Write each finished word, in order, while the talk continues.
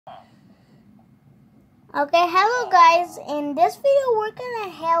Okay, hello guys. In this video, we're gonna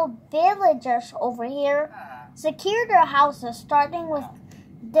help villagers over here secure their houses, starting with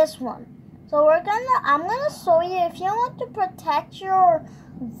this one. So I'm gonna show you if you want to protect your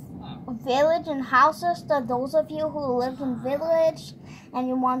village and houses. To those of you who live in village and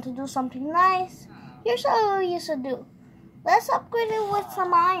you want to do something nice, here's how you should do. Let's upgrade it with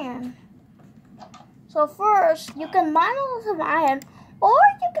some iron. So first, you can mine with some iron, or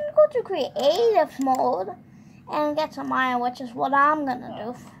you can go to creative mode and get some iron, which is what I'm gonna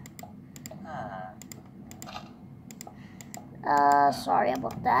do. Sorry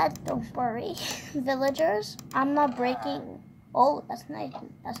about that. Don't worry, villagers. I'm not breaking. Oh, that's nice.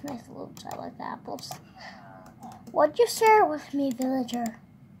 That's nice loot. I like the apples. What'd you share with me, villager?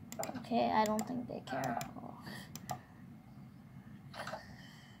 Okay, I don't think they care.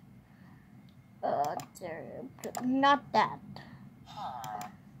 Not that.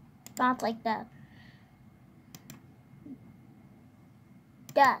 Not like that.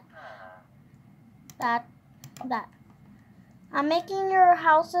 That. I'm making your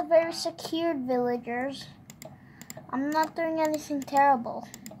houses very secured, villagers. I'm not doing anything terrible.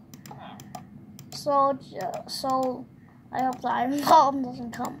 So I hope the iron golem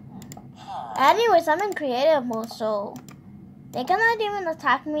doesn't come. Anyways, I'm in creative mode, so they cannot even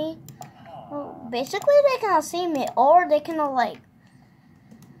attack me. Well, basically, they cannot see me, or they cannot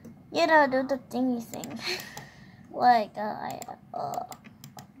do the thingy thing.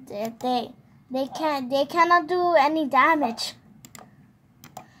 They cannot do any damage.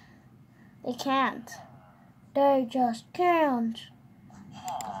 They can't. They just can't.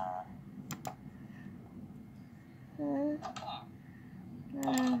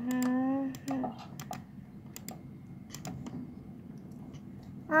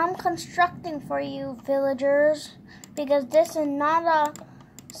 I'm constructing for you, villagers, because this is not a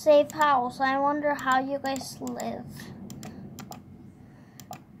safe house. I wonder how you guys live.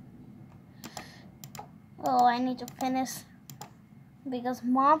 Oh, I need to finish because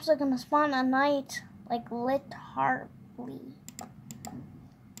mobs are gonna spawn at night, like literally.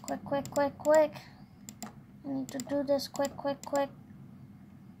 Quick. I need to do this quick.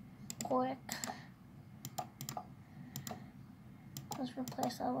 Let's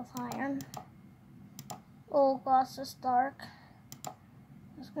replace that with iron. Oh gosh, it's dark.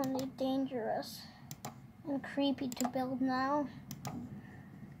 It's gonna be dangerous and creepy to build now.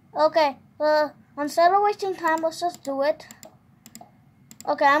 Okay, instead of wasting time, let's just do it.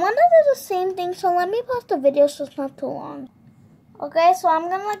 Okay, I'm gonna do the same thing, so let me pause the video so it's not too long. Okay, so I'm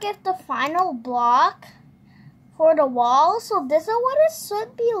gonna get the final block for the wall. So this is what it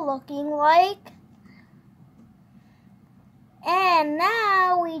should be looking like. And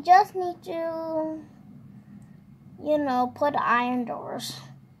now we just need to, put iron doors.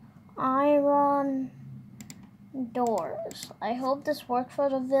 Iron doors. I hope this works for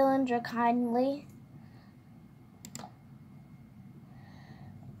the villager kindly.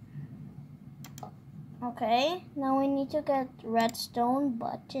 Okay, now we need to get redstone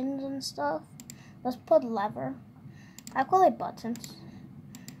buttons and stuff. Let's put lever. I call it buttons.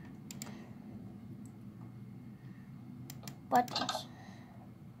 Buttons.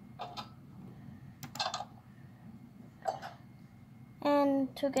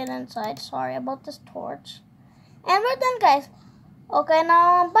 And to get inside, sorry about this torch. And we're done, guys. Okay,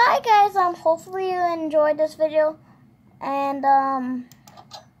 now bye, guys. Hopefully you enjoyed this video, and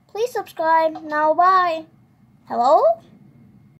please subscribe. Now bye. Hello.